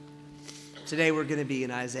Today we're going to be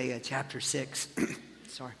in Isaiah chapter 6.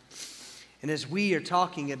 Sorry. And as we are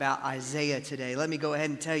talking about Isaiah today, let me go ahead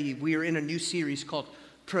and tell you, we are in a new series called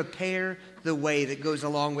Prepare the Way that goes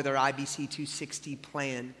along with our IBC 260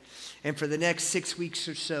 plan. And for the next 6 weeks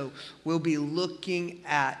or so, we'll be looking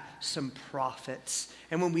at some prophets.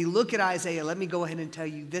 And when we look at Isaiah, let me go ahead and tell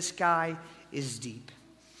you, this guy is deep.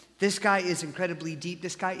 This guy is incredibly deep.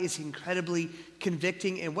 This guy is incredibly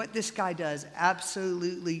convicting. And what this guy does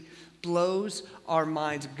absolutely blows our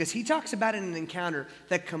minds, because he talks about in an encounter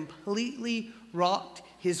that completely rocked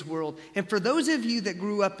his world. And for those of you that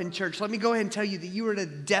grew up in church, let me go ahead and tell you that you are at a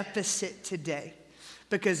deficit today.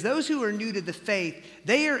 Because those who are new to the faith,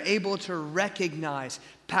 they are able to recognize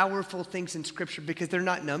powerful things in Scripture because they're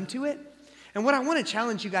not numb to it. And what I want to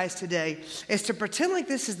challenge you guys today is to pretend like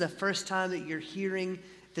this is the first time that you're hearing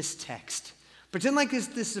this text. Pretend like this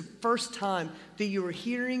is the first time that you are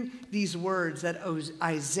hearing these words that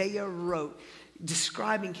Isaiah wrote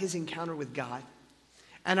describing his encounter with God.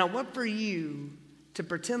 And I want for you to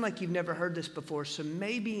pretend like you've never heard this before, so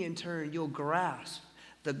maybe in turn you'll grasp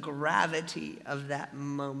the gravity of that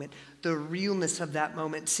moment, the realness of that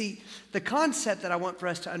moment. See, the concept that I want for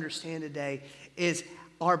us to understand today is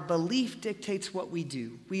our belief dictates what we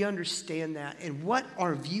do. We understand that. And what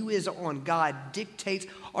our view is on God dictates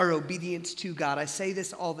our obedience to God. I say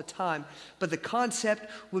this all the time, but the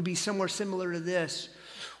concept would be somewhere similar to this.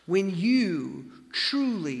 When you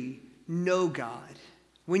truly know God,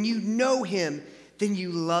 when you know Him, then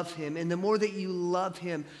you love Him. And the more that you love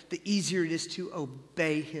Him, the easier it is to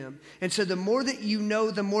obey Him. And so the more that you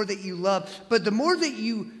know, the more that you love. But the more that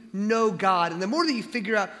you know God and the more that you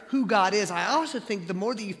figure out who God is, I also think the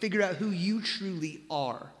more that you figure out who you truly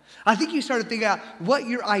are. I think you start to figure out what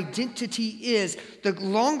your identity is the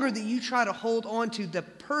longer that you try to hold on to the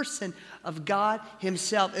person of God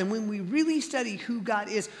Himself. And when we really study who God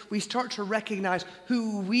is, we start to recognize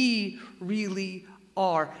who we really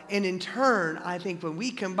are. And in turn, I think when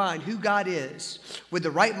we combine who God is with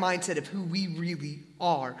the right mindset of who we really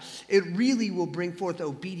are, it really will bring forth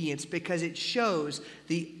obedience, because it shows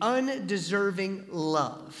the undeserving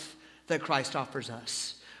love that Christ offers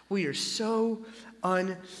us. We are so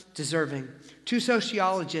undeserving. 2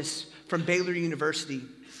 sociologists from Baylor University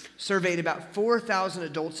surveyed about 4,000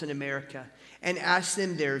 adults in America and asked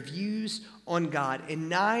them their views on God. And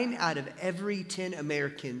 9 out of every 10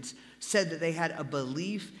 Americans said that they had a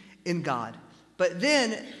belief in God. But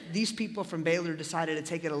then these people from Baylor decided to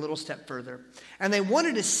take it a little step further. And they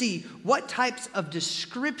wanted to see what types of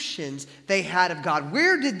descriptions they had of God.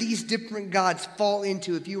 Where did these different gods fall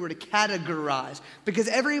into if you were to categorize? Because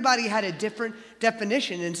everybody had a different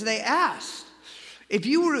definition. And so they asked, if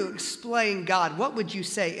you were to explain God, what would you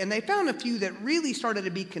say? And they found a few that really started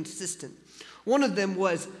to be consistent. One of them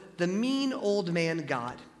was the mean old man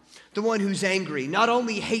God. The one who's angry, not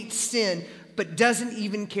only hates sin, but doesn't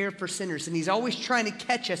even care for sinners. And he's always trying to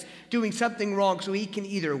catch us doing something wrong so he can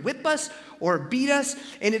either whip us or beat us.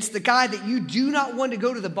 And it's the guy that you do not want to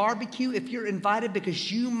go to the barbecue if you're invited,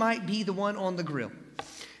 because you might be the one on the grill.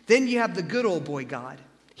 Then you have the good old boy God.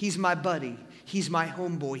 He's my buddy. He's my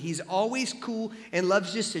homeboy. He's always cool and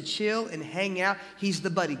loves just to chill and hang out. He's the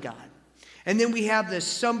buddy God. And then we have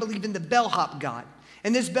some believe in the bellhop God.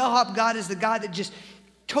 And this bellhop God is the God that just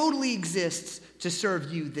totally exists to serve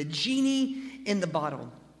you, the genie in the bottle.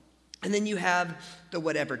 And then you have the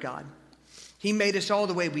whatever God. He made us all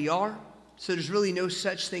the way we are, so there's really no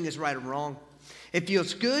such thing as right or wrong. It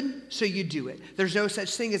feels good, so you do it. There's no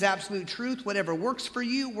such thing as absolute truth. Whatever works for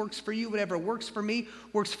you, works for you. Whatever works for me,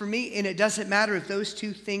 works for me. And it doesn't matter if those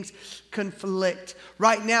two things conflict.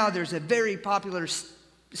 Right now, there's a very popular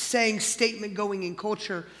statement going in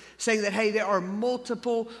culture saying that, hey, there are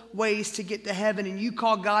multiple ways to get to heaven, and you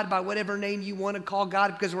call God by whatever name you want to call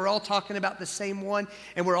God, because we're all talking about the same one,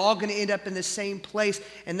 and we're all going to end up in the same place.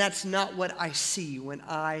 And that's not what I see when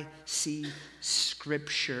I see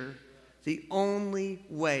Scripture. The only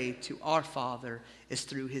way to our Father is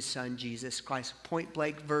through His Son, Jesus Christ. Point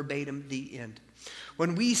blank, verbatim, the end.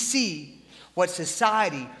 When we see what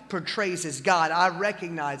society portrays as God, I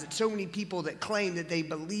recognize that so many people that claim that they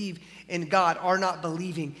believe in God are not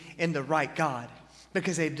believing in the right God,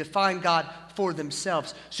 because they've defined God for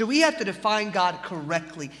themselves. So we have to define God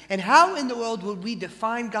correctly. And how in the world would we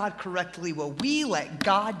define God correctly? Well, we let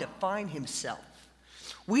God define Himself.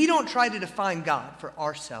 We don't try to define God for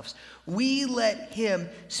ourselves. We let Him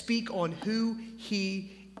speak on who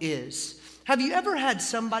He is. Have you ever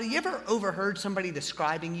overheard somebody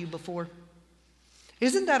describing you before?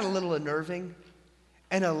 Isn't that a little unnerving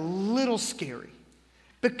and a little scary?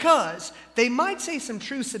 Because they might say some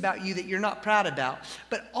truths about you that you're not proud about,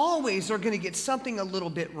 but always they're going to get something a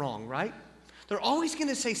little bit wrong, right? They're always going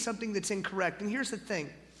to say something that's incorrect. And here's the thing.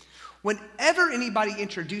 Whenever anybody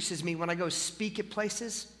introduces me, when I go speak at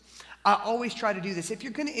places, I always try to do this. If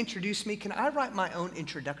you're going to introduce me, can I write my own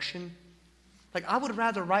introduction? Like, I would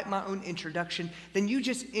rather write my own introduction than you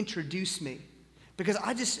just introduce me, because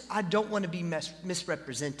I don't want to be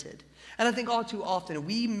misrepresented. And I think all too often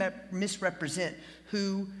we misrepresent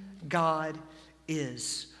who God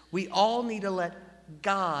is. We all need to let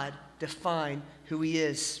God define who he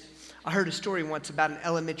is. I heard a story once about an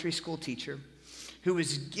elementary school teacher who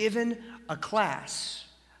was given a class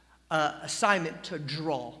assignment to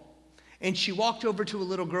draw. And she walked over to a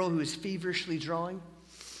little girl who was feverishly drawing.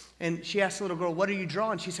 And she asked the little girl, "What are you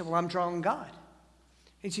drawing?" She said, "Well, I'm drawing God."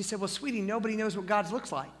 And she said, "Well, sweetie, nobody knows what God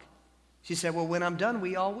looks like." She said, "Well, when I'm done,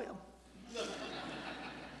 we all will."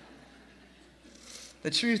 The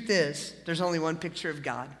truth is, there's only one picture of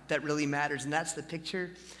God that really matters, and that's the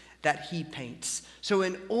picture that he paints. So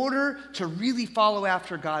in order to really follow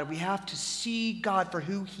after God, we have to see God for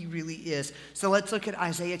who he really is. So let's look at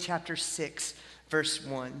Isaiah chapter 6, verse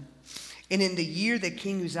 1. "And in the year that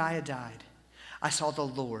King Uzziah died, I saw the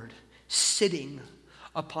Lord sitting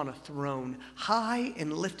upon a throne, high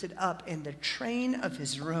and lifted up, and the train of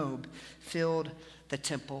his robe filled the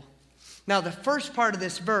temple." Now, the first part of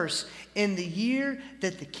this verse, in the year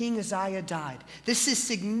that the King Uzziah died, this is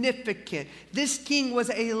significant. This king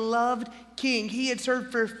was a loved king. He had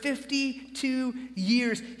served for 52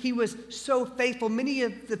 years. He was so faithful. Many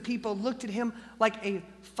of the people looked at him like a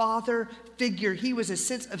father figure. He was a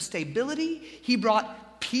sense of stability. He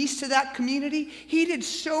brought peace to that community. He did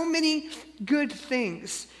so many good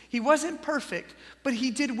things. He wasn't perfect, but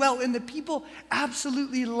he did well, and the people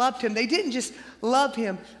absolutely loved him. They didn't just love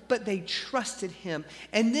him, but they trusted him.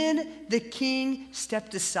 And then the king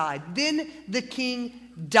stepped aside. Then the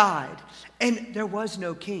king died, and there was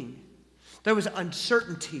no king. There was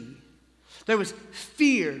uncertainty. There was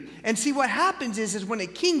fear. And see, what happens is when a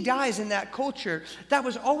king dies in that culture, that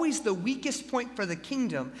was always the weakest point for the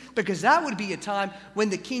kingdom, because that would be a time when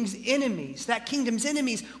the king's enemies, that kingdom's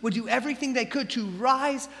enemies, would do everything they could to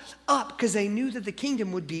rise up, because they knew that the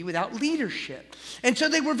kingdom would be without leadership. And so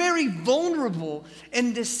they were very vulnerable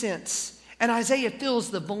in this sense. And Isaiah feels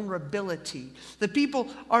the vulnerability. The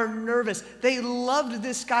people are nervous. They loved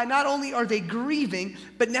this guy. Not only are they grieving,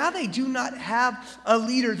 but now they do not have a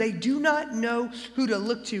leader. They do not know who to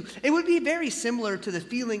look to. It would be very similar to the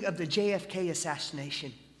feeling of the JFK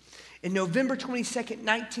assassination. In November 22nd,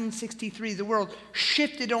 1963, the world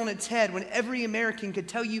shifted on its head when every American could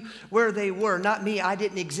tell you where they were. Not me, I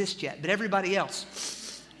didn't exist yet, but everybody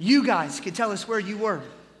else. You guys could tell us where you were.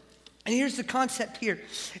 And here's the concept here,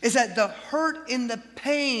 is that the hurt and the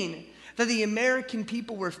pain that the American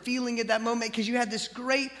people were feeling at that moment, because you had this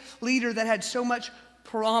great leader that had so much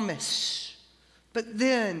promise. But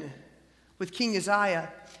then, with King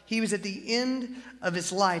Uzziah, he was at the end of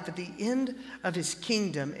his life, at the end of his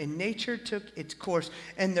kingdom, and nature took its course,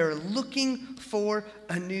 and they're looking for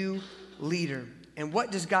a new leader. And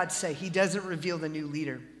what does God say? He doesn't reveal the new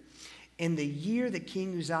leader. In the year that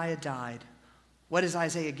King Uzziah died, what does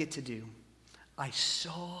Isaiah get to do? I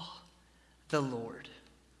saw the Lord.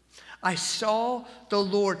 I saw the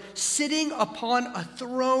Lord sitting upon a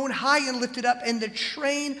throne, high and lifted up, and the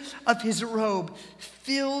train of his robe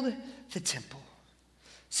filled the temple.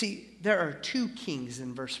 See, there are two kings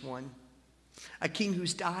in verse 1. A king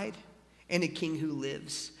who's died and a king who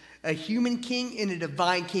lives. A human king and a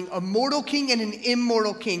divine king, a mortal king and an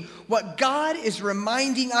immortal king. What God is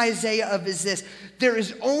reminding Isaiah of is this: there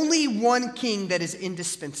is only one king that is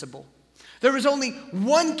indispensable. There is only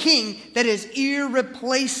one king that is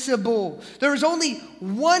irreplaceable. There is only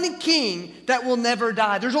one king that will never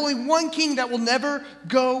die. There's only one king that will never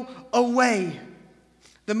go away.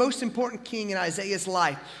 The most important king in Isaiah's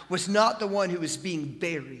life was not the one who was being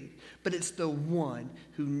buried, but it's the one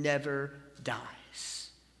who never dies.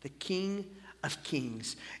 The King of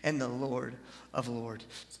Kings and the Lord of Lords.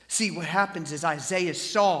 See, what happens is Isaiah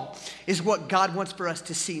saw is what God wants for us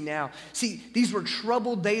to see now. See, these were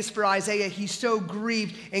troubled days for Isaiah. He's so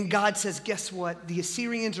grieved, and God says, guess what? The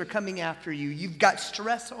Assyrians are coming after you. You've got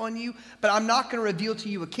stress on you, but I'm not going to reveal to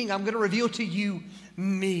you a king. I'm going to reveal to you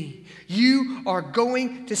me. You are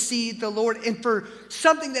going to see the Lord. And for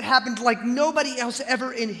something that happened like nobody else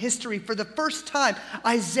ever in history, for the first time,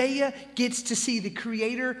 Isaiah gets to see the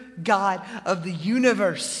creator God of the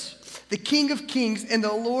universe, the King of Kings and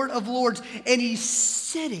the Lord of Lords. And he's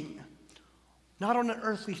sitting not on an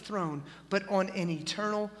earthly throne, but on an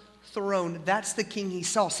eternal throne. That's the king he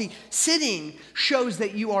saw. See, sitting shows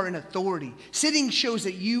that you are in authority. Sitting shows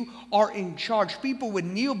that you are in charge. People would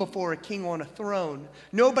kneel before a king on a throne.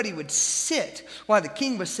 Nobody would sit while the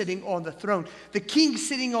king was sitting on the throne. The king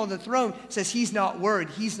sitting on the throne says he's not worried.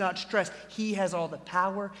 He's not stressed. He has all the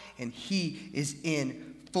power and he is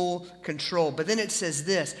in full control. But then it says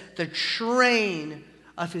this, the train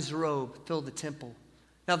of his robe filled the temple.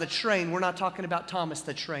 Now the train, we're not talking about Thomas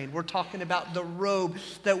the train. We're talking about the robe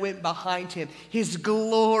that went behind him. His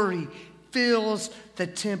glory fills the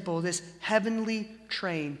temple. This heavenly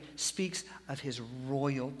train speaks of his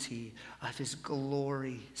royalty, of his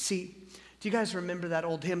glory. See, do you guys remember that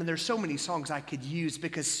old hymn? And there's so many songs I could use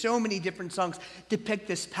because so many different songs depict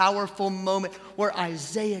this powerful moment where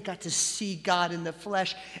Isaiah got to see God in the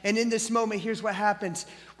flesh. And in this moment, here's what happens.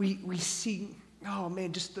 We see, oh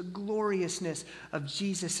man, just the gloriousness of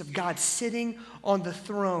Jesus, of God sitting on the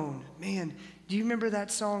throne. Man, do you remember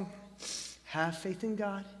that song? Have faith in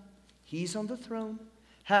God. He's on the throne.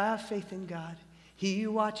 Have faith in God. He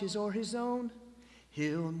watches o'er his own.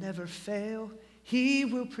 He'll never fail. He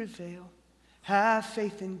will prevail. Have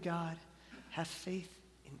faith in God. Have faith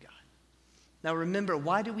in God. Now remember,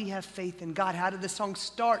 why do we have faith in God? How did the song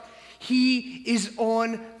start? He is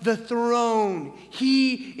on the throne.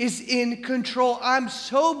 He is in control. I'm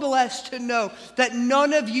so blessed to know that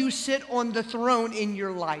none of you sit on the throne in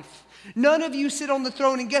your life. None of you sit on the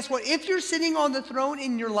throne. And guess what? If you're sitting on the throne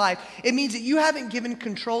in your life, it means that you haven't given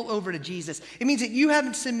control over to Jesus. It means that you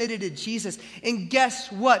haven't submitted to Jesus. And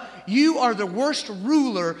guess what? You are the worst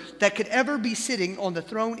ruler that could ever be sitting on the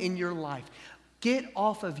throne in your life. Get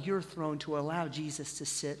off of your throne to allow Jesus to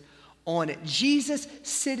sit on it. Jesus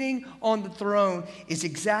sitting on the throne is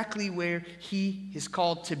exactly where he is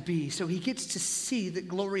called to be. So he gets to see the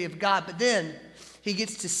glory of God, but then he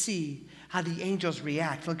gets to see how the angels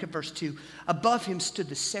react. Look at verse 2. Above him stood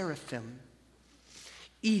the seraphim.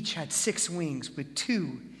 Each had 6 wings. With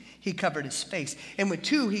 2, he covered his face. And with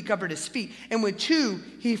 2, he covered his feet. And with 2,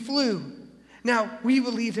 he flew. Now, we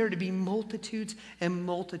believe there to be multitudes and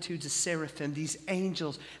multitudes of seraphim, these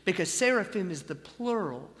angels, because seraphim is the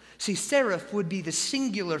plural. See, seraph would be the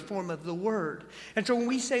singular form of the word. And so when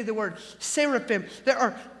we say the word seraphim, there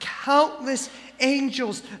are countless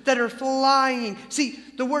angels that are flying. See,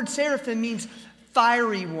 the word seraphim means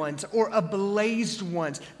fiery ones or ablazed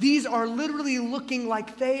ones. These are literally looking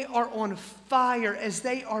like they are on fire as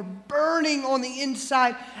they are burning on the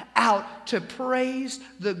inside out to praise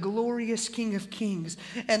the glorious King of Kings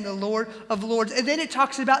and the Lord of Lords. And then it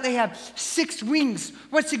talks about they have 6 wings.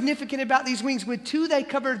 What's significant about these wings? With 2, they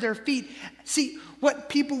covered their feet. See, what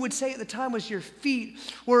people would say at the time was your feet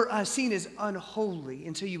were seen as unholy.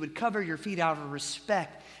 And so you would cover your feet out of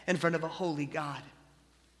respect in front of a holy God.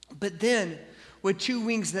 But then, with 2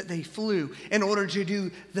 wings that they flew in order to do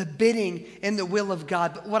the bidding and the will of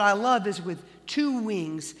God. But what I love is with 2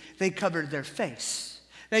 wings, they covered their face.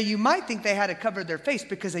 Now, you might think they had to cover their face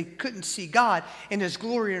because they couldn't see God in his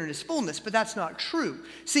glory and his fullness, but that's not true.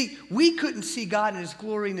 See, we couldn't see God in his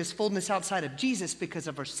glory and his fullness outside of Jesus because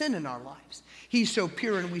of our sin in our lives. He's so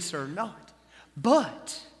pure and we serve not.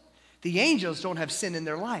 But the angels don't have sin in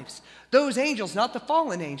their lives. Those angels, not the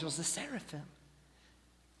fallen angels, the seraphim,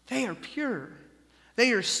 they are pure.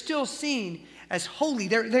 They are still seen as holy.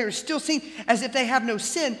 They're still seen as if they have no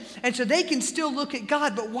sin. And so they can still look at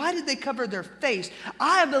God. But why did they cover their face?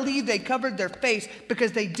 I believe they covered their face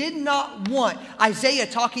because they did not want Isaiah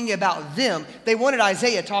talking about them. They wanted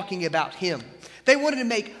Isaiah talking about him. They wanted to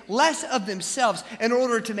make less of themselves in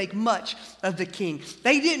order to make much of the king.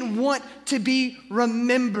 They didn't want to be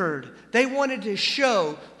remembered. They wanted to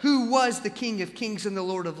show who was the King of Kings and the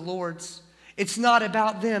Lord of Lords. It's not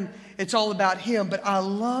about them. It's all about him. But I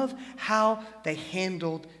love how they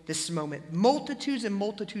handled this moment. Multitudes and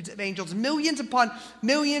multitudes of angels, millions upon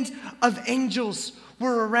millions of angels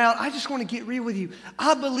were around. I just want to get real with you.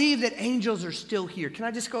 I believe that angels are still here. Can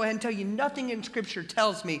I just go ahead and tell you, nothing in Scripture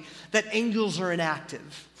tells me that angels are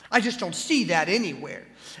inactive. I just don't see that anywhere.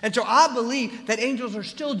 And so I believe that angels are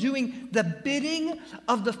still doing the bidding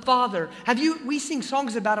of the Father. We sing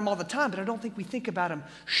songs about him all the time, but I don't think we think about him.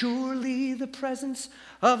 Surely the presence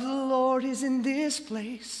of the Lord is in this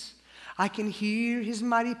place. I can hear his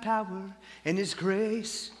mighty power and his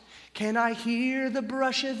grace. Can I hear the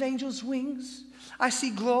brush of angels' wings? I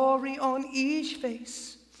see glory on each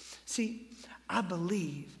face. See, I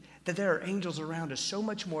believe that there are angels around us so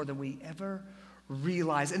much more than we ever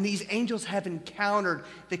realize. And these angels have encountered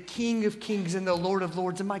the King of Kings and the Lord of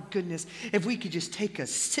Lords. And my goodness, if we could just take a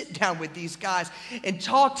sit down with these guys and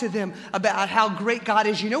talk to them about how great God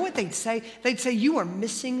is, you know what they'd say? They'd say, you are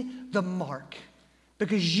missing the mark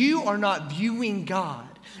because you are not viewing God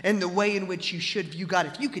in the way in which you should view God.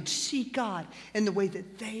 If you could see God in the way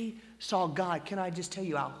that they saw God, can I just tell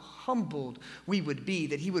you how humbled we would be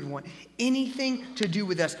that he would want anything to do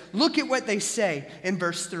with us? Look at what they say in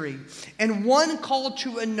verse 3. And one called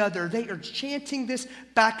to another. They are chanting this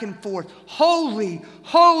back and forth. Holy,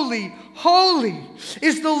 holy, holy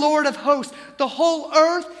is the Lord of hosts. The whole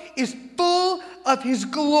earth is full of his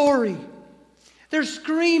glory. They're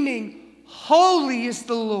screaming, holy is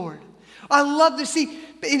the Lord. I love to see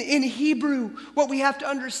in Hebrew, what we have to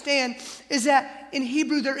understand is that in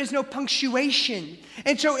Hebrew there is no punctuation.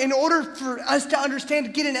 And so in order for us to understand,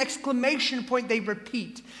 to get an exclamation point, they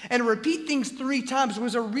repeat. And to repeat things 3 times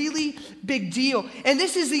was a really big deal. And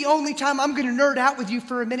this is the only time, I'm going to nerd out with you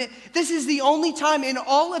for a minute. This is the only time in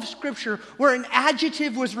all of Scripture where an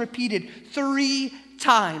adjective was repeated 3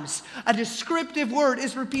 times. A descriptive word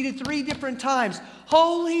is repeated 3 different times.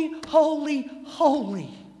 Holy, holy,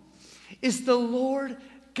 holy is the Lord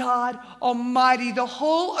God Almighty. The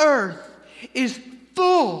whole earth is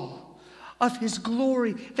full of his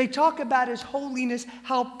glory. They talk about his holiness,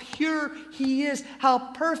 how pure he is,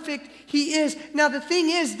 how perfect he is. Now the thing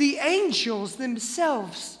is, the angels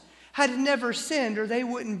themselves had never sinned, or they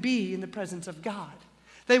wouldn't be in the presence of God.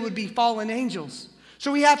 They would be fallen angels.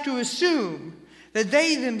 So we have to assume that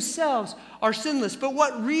they themselves are sinless. But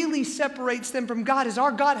what really separates them from God is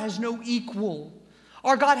our God has no equal.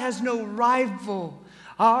 Our God has no rival.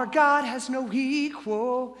 Our God has no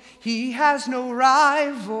equal. He has no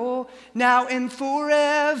rival. Now and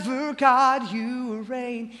forever, God, you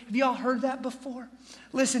reign. Have y'all heard that before?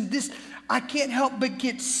 Listen, I can't help but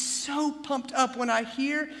get so pumped up when I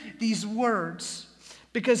hear these words,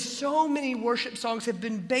 because so many worship songs have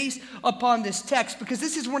been based upon this text, because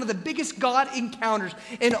this is one of the biggest God encounters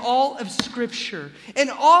in all of Scripture. In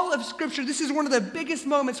all of Scripture, this is one of the biggest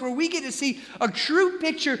moments where we get to see a true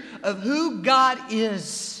picture of who God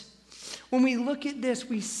is. When we look at this,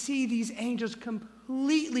 we see these angels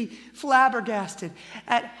completely flabbergasted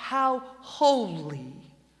at how holy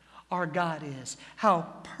our God is, how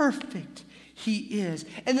perfect he is.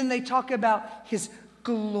 And then they talk about his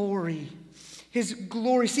glory. His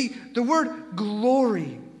glory. See, the word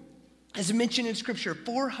glory is mentioned in Scripture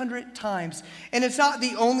 400 times. And it's not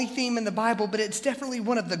the only theme in the Bible, but it's definitely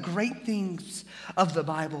one of the great themes of the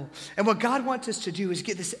Bible. And what God wants us to do is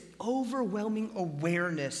get this overwhelming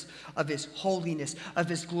awareness of his holiness, of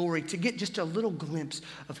his glory, to get just a little glimpse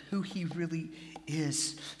of who he really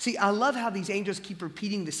is. See, I love how these angels keep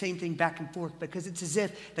repeating the same thing back and forth, because it's as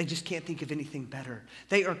if they just can't think of anything better.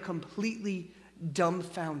 They are completely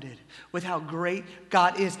dumbfounded with how great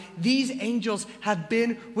God is. These angels have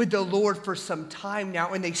been with the Lord for some time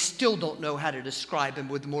now, and they still don't know how to describe him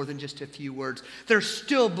with more than just a few words. They're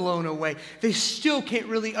still blown away. They still can't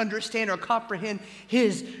really understand or comprehend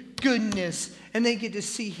his goodness, and they get to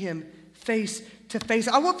see him face to face.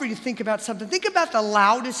 I want for you to think about something. Think about the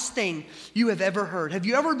loudest thing you have ever heard. Have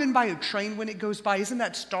you ever been by a train when it goes by? Isn't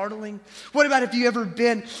that startling? What about if you ever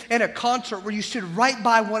been in a concert where you stood right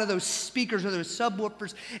by one of those speakers or those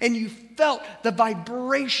subwoofers and you felt the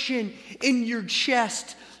vibration in your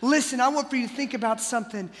chest? Listen, I want for you to think about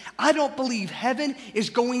something. I don't believe heaven is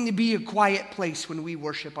going to be a quiet place when we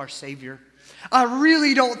worship our Savior. I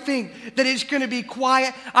really don't think that it's going to be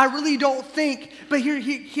quiet. I really don't think, but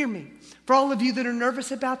hear me. For all of you that are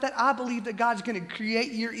nervous about that, I believe that God's going to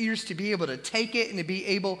create your ears to be able to take it and to be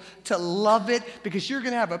able to love it, because you're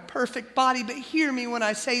going to have a perfect body. But hear me when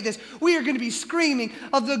I say this. We are going to be screaming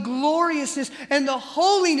of the gloriousness and the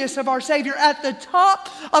holiness of our Savior at the top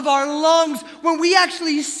of our lungs. When we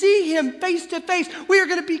actually see him face to face, we are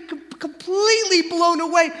going to be completely blown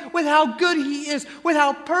away with how good he is, with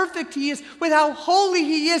how perfect he is, with how holy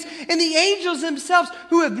he is. And the angels themselves,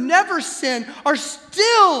 who have never sinned, are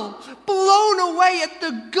still blown away at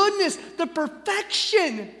the goodness, the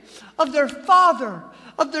perfection of their Father,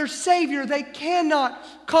 of their Savior. They cannot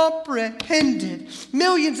comprehend it.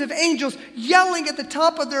 Millions of angels yelling at the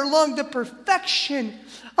top of their lung the perfection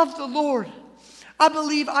of the Lord. I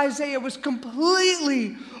believe Isaiah was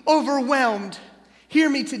completely overwhelmed. Hear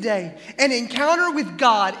me today. An encounter with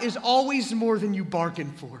God is always more than you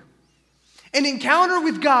bargained for. An encounter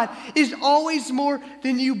with God is always more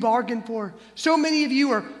than you bargained for. So many of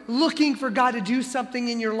you are looking for God to do something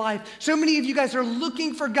in your life. So many of you guys are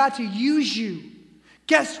looking for God to use you.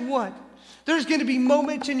 Guess what? There's going to be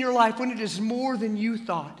moments in your life when it is more than you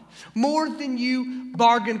thought, more than you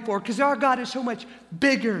bargained for, because our God is so much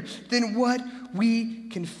bigger than what we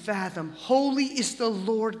can fathom. Holy is the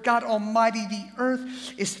Lord God Almighty. The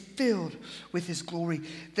earth is filled with his glory.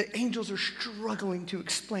 The angels are struggling to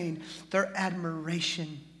explain their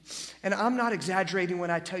admiration. And I'm not exaggerating when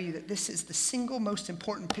I tell you that this is the single most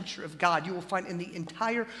important picture of God you will find in the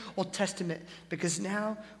entire Old Testament, because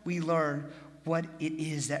now we learn what it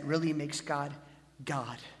is that really makes God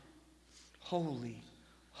God. Holy,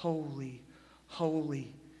 holy,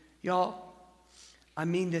 holy. Y'all, I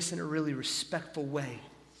mean this in a really respectful way,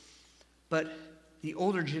 but the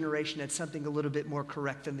older generation had something a little bit more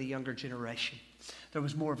correct than the younger generation. There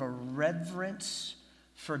was more of a reverence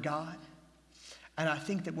for God. And I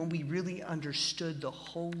think that when we really understood the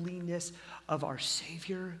holiness of our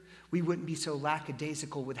Savior, we wouldn't be so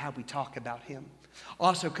lackadaisical with how we talk about him.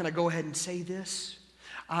 Also, can I go ahead and say this?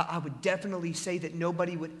 I would definitely say that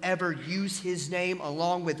nobody would ever use his name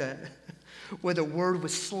along with a word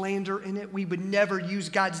with slander in it. We would never use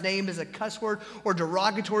God's name as a cuss word or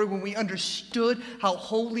derogatory when we understood how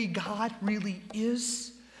holy God really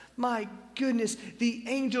is. My goodness, the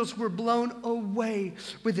angels were blown away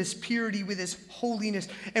with his purity, with his holiness,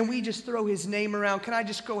 and we just throw his name around. Can I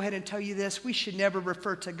just go ahead and tell you this? We should never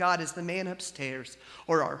refer to God as the man upstairs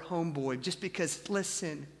or our homeboy, just because,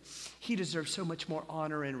 listen, he deserves so much more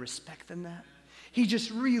honor and respect than that. He just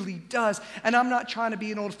really does. And I'm not trying to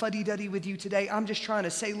be an old fuddy-duddy with you today. I'm just trying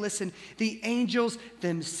to say, listen, the angels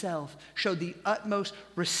themselves showed the utmost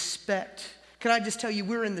respect. Can I just tell you,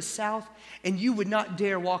 we're in the South, and you would not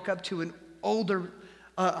dare walk up to an older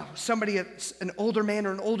man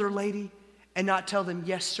or an older lady and not tell them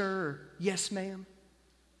yes, sir, or yes, ma'am.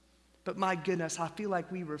 But my goodness, I feel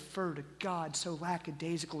like we refer to God so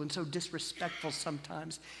lackadaisical and so disrespectful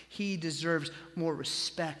sometimes. He deserves more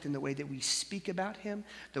respect in the way that we speak about him,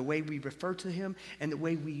 the way we refer to him, and the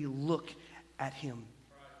way we look at him.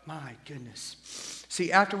 My goodness.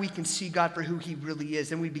 See, after we can see God for who he really is,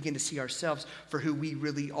 then we begin to see ourselves for who we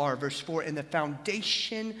really are. Verse 4, and the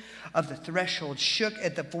foundation of the threshold shook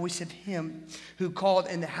at the voice of him who called,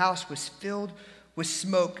 and the house was filled with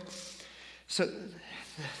smoke. So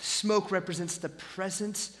smoke represents the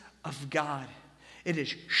presence of God. It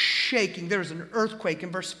is shaking. There's an earthquake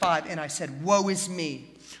in verse 5, and I said, woe is me.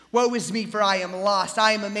 Woe is me, for I am lost.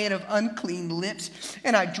 I am a man of unclean lips,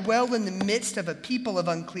 and I dwell in the midst of a people of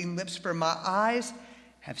unclean lips, for my eyes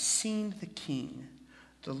have seen the King,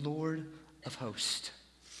 the Lord of hosts.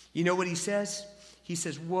 You know what he says? He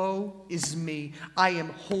says, woe is me. I am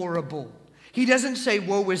horrible. He doesn't say,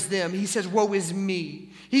 woe is them. He says, woe is me.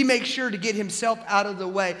 He makes sure to get himself out of the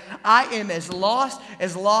way. I am as lost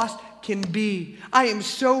can be. I am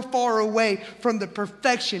so far away from the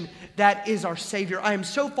perfection that is our Savior. I am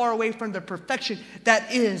so far away from the perfection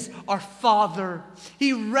that is our Father.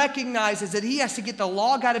 He recognizes that he has to get the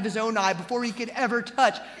log out of his own eye before he could ever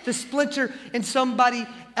touch the splinter in somebody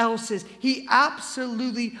else's. He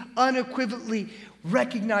absolutely, unequivocally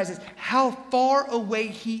recognizes how far away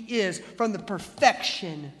he is from the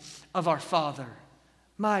perfection of our Father.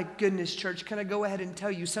 My goodness, church, can I go ahead and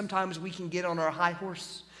tell you, sometimes we can get on our high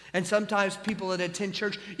horse. And sometimes people that attend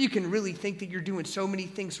church, you can really think that you're doing so many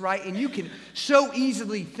things right, and you can so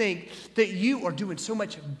easily think that you are doing so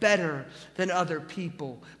much better than other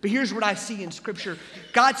people. But here's what I see in Scripture.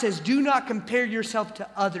 God says, do not compare yourself to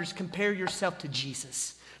others, compare yourself to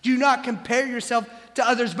Jesus. Do not compare yourself to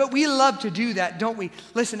others, but we love to do that, don't we?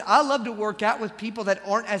 Listen, I love to work out with people that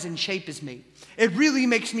aren't as in shape as me. It really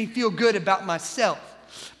makes me feel good about myself.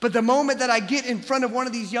 But the moment that I get in front of one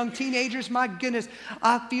of these young teenagers, my goodness,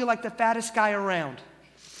 I feel like the fattest guy around.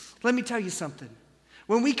 Let me tell you something.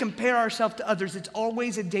 When we compare ourselves to others, it's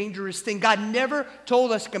always a dangerous thing. God never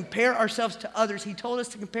told us to compare ourselves to others. He told us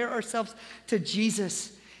to compare ourselves to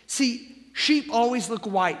Jesus. See, sheep always look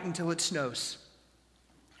white until it snows.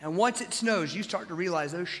 And once it snows, you start to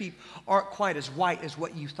realize those sheep aren't quite as white as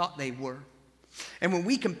what you thought they were. And when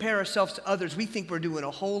we compare ourselves to others, we think we're doing a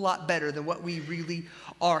whole lot better than what we really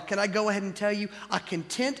are. Can I go ahead and tell you, a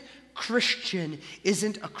content Christian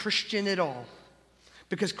isn't a Christian at all.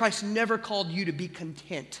 Because Christ never called you to be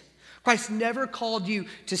content. Christ never called you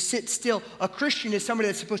to sit still. A Christian is somebody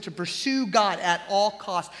that's supposed to pursue God at all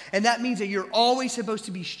costs. And that means that you're always supposed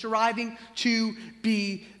to be striving to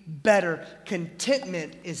be better.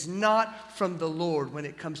 Contentment is not from the Lord when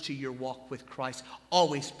it comes to your walk with Christ.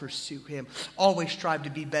 Always pursue him. Always strive to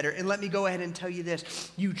be better. And let me go ahead and tell you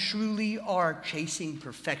this. You truly are chasing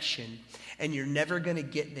perfection. And you're never going to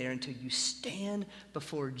get there until you stand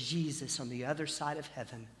before Jesus on the other side of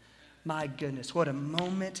heaven. My goodness, what a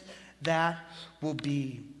moment that will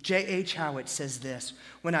be. J.H. Howitt says this: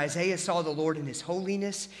 when Isaiah saw the Lord in his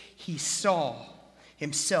holiness, he saw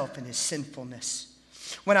himself in his sinfulness.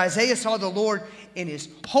 When Isaiah saw the Lord in his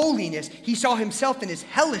holiness, he saw himself in his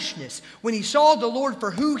hellishness. When he saw the Lord for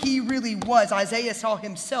who he really was, Isaiah saw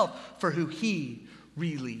himself for who he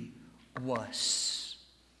really was.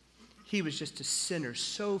 He was just a sinner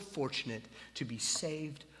so fortunate to be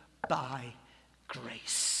saved by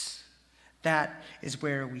grace. That is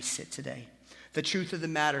where we sit today. The truth of the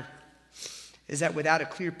matter is that without a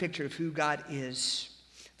clear picture of who God is,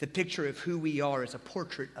 the picture of who we are is a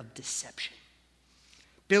portrait of deception.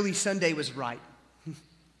 Billy Sunday was right.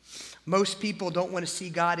 Most people don't want to see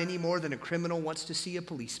God any more than a criminal wants to see a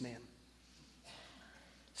policeman.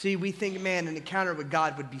 See, we think, man, an encounter with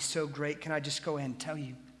God would be so great. Can I just go ahead and tell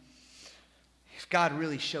you? If God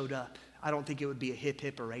really showed up, I don't think it would be a hip,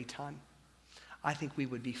 hip, hooray time. I think we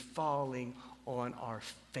would be falling on our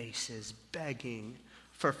faces, begging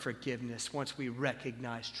for forgiveness once we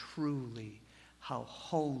recognize truly how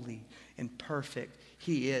holy and perfect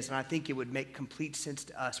he is. And I think it would make complete sense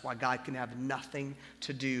to us why God can have nothing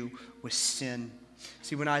to do with sin.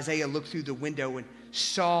 See, when Isaiah looked through the window and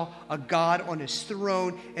saw a God on his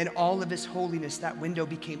throne and all of his holiness, that window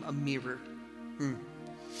became a mirror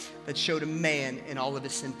that showed a man in all of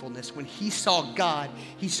his sinfulness. When he saw God,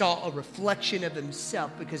 he saw a reflection of himself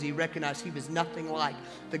because he recognized he was nothing like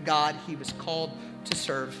the God he was called to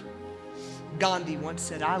serve. Gandhi once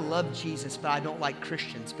said, I love Jesus, but I don't like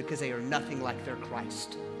Christians because they are nothing like their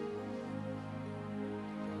Christ.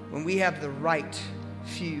 When we have the right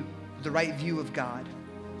view of God,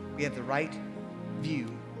 we have the right view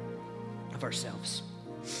of ourselves.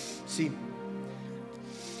 See,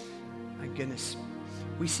 my goodness,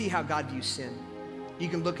 we see how God views sin. You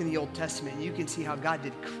can look in the Old Testament and you can see how God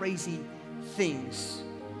did crazy things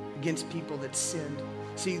against people that sinned.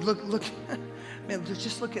 See, look, man,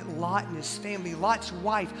 just look at Lot and his family. Lot's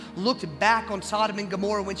wife looked back on Sodom and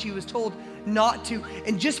Gomorrah when she was told not to.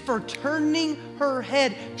 And just for turning her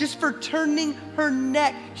head, just for turning her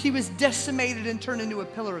neck, she was decimated and turned into a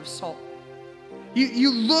pillar of salt.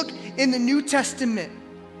 You look in the New Testament,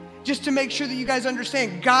 just to make sure that you guys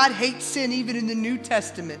understand, God hates sin even in the New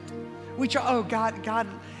Testament. God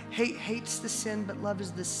hates the sin but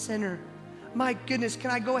loves the sinner. My goodness,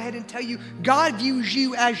 can I go ahead and tell you, God views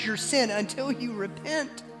you as your sin until you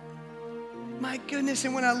repent. My goodness,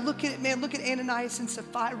 and when I look at it, man, look at Ananias and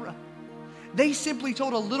Sapphira. They simply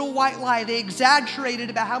told a little white lie. They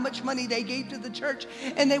exaggerated about how much money they gave to the church,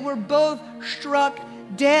 and they were both struck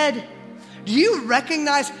dead. Do you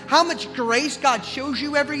recognize how much grace God shows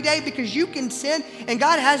you every day? Because you can sin and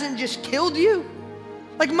God hasn't just killed you.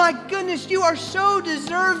 Like, my goodness, you are so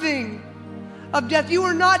deserving of death. You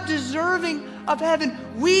are not deserving of heaven.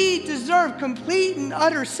 We deserve complete and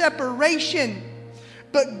utter separation.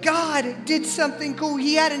 But God did something cool.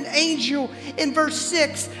 He had an angel in verse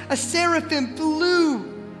 6. A seraphim flew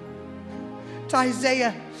to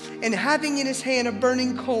Isaiah, and having in his hand a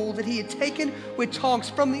burning coal that he had taken with tongs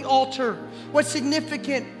from the altar. What's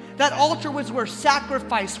significant? That altar was where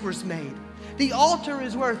sacrifice was made. The altar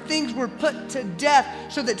is where things were put to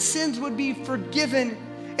death so that sins would be forgiven.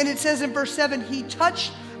 And it says in verse 7, he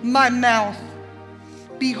touched my mouth.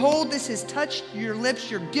 Behold, this has touched your lips.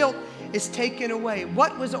 Your guilt is taken away.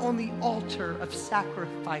 What was on the altar of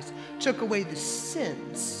sacrifice took away the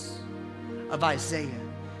sins of Isaiah.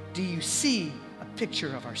 Do you see a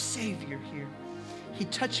picture of our Savior here? He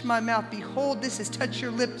touched my mouth. Behold, this has touched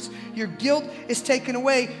your lips. Your guilt is taken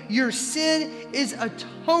away. Your sin is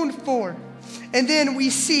atoned for. And then we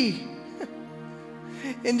see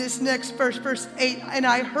in this next verse, verse 8, and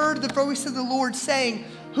I heard the voice of the Lord saying,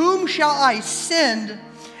 whom shall I send,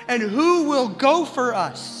 and who will go for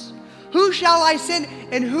us? Who shall I send,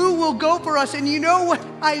 and who will go for us? And you know what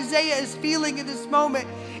Isaiah is feeling in this moment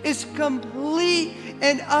is complete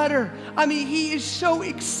and utter. I mean, he is so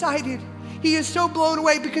excited. He is so blown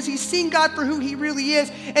away because he's seen God for who he really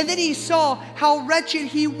is. And then he saw how wretched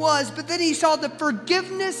he was. But then he saw the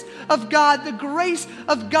forgiveness of God, the grace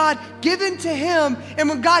of God given to him. And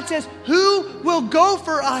when God says, who will go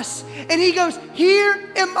for us? And he goes, here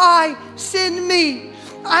am I, send me.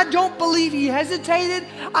 I don't believe he hesitated.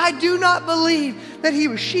 I do not believe that he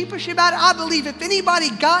was sheepish about it. I believe if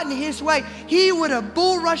anybody got in his way, he would have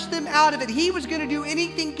bull rushed them out of it. He was going to do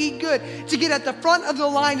anything he could to get at the front of the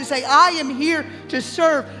line to say, I am here to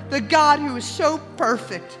serve the God who is so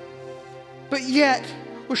perfect, but yet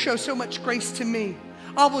will show so much grace to me.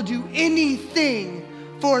 I will do anything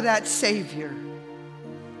for that Savior.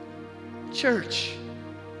 Church,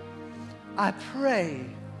 I pray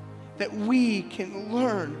that we can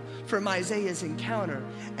learn from Isaiah's encounter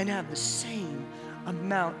and have the same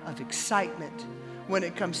amount of excitement when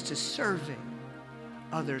it comes to serving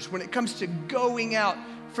others, when it comes to going out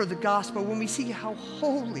for the gospel, when we see how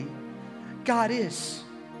holy God is,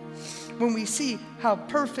 when we see how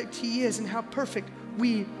perfect he is and how perfect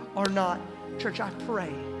we are not. Church, I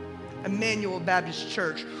pray Emmanuel Baptist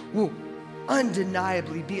Church will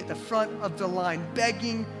undeniably be at the front of the line,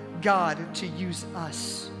 begging God to use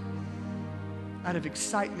us out of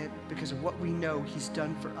excitement because of what we know he's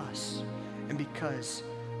done for us and because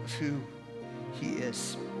of who he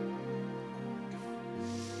is.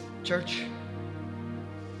 Church,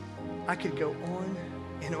 I could go on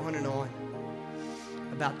and on and on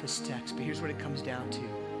about this text, but here's what it comes down to.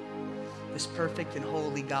 This perfect and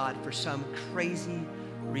holy God, for some crazy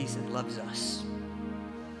reason, loves us.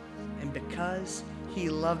 And because he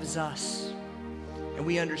loves us, and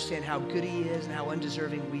we understand how good he is and how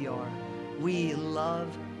undeserving we are, we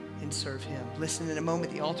love and serve him. Listen, in a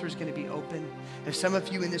moment, the altar is going to be open. If some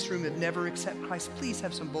of you in this room have never accepted Christ, please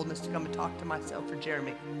have some boldness to come and talk to myself or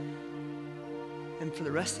Jeremy. And for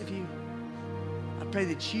the rest of you, I pray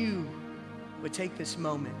that you would take this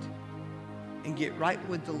moment and get right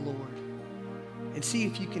with the Lord and see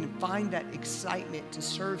if you can find that excitement to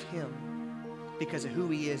serve him because of who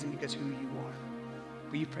he is and because of who you are.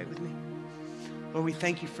 Will you pray with me? Lord, we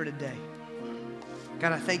thank you for today.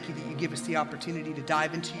 God, I thank you that you give us the opportunity to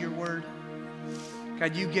dive into your word.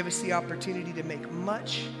 God, you give us the opportunity to make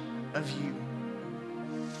much of you.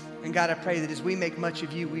 And God, I pray that as we make much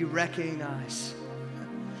of you, we recognize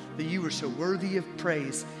that you are so worthy of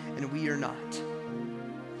praise and we are not.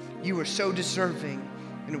 You are so deserving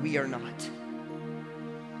and we are not.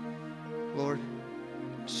 Lord,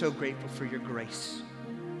 I'm so grateful for your grace.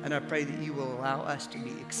 And I pray that you will allow us to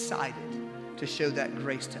be excited to show that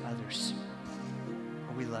grace to others.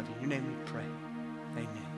 We love you. In your name we pray. Amen.